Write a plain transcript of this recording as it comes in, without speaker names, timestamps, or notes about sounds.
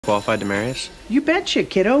Qualified to marry us? You betcha,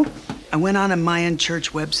 kiddo. I went on a Mayan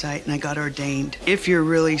church website and I got ordained. If you're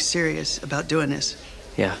really serious about doing this.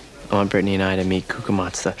 Yeah. I want Brittany and I to meet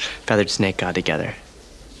Kukumats, the feathered snake god, together.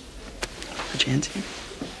 Jancy?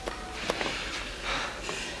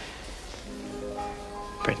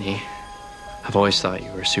 Brittany, I've always thought you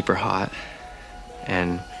were super hot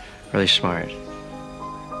and really smart.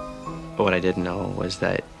 But what I didn't know was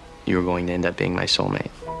that you were going to end up being my soulmate.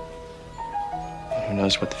 Who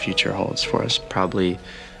knows what the future holds for us? Probably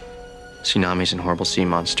tsunamis and horrible sea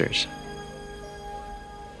monsters.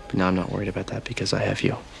 But now I'm not worried about that because I have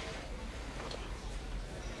you.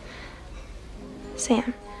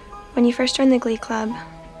 Sam, when you first joined the Glee Club,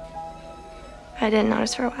 I didn't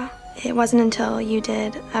notice for a while. It wasn't until you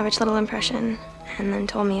did a Rich Little impression and then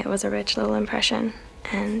told me it was a Rich Little impression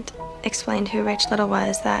and explained who Rich Little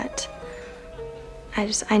was that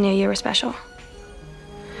I knew you were special.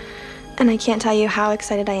 And I can't tell you how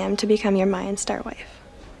excited I am to become your Mayan star wife.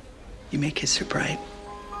 You may kiss her bright.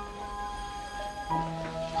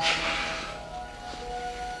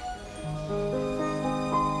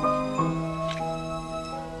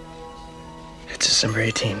 It's December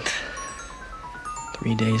 18th.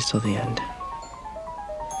 3 days till the end.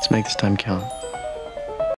 Let's make this time count.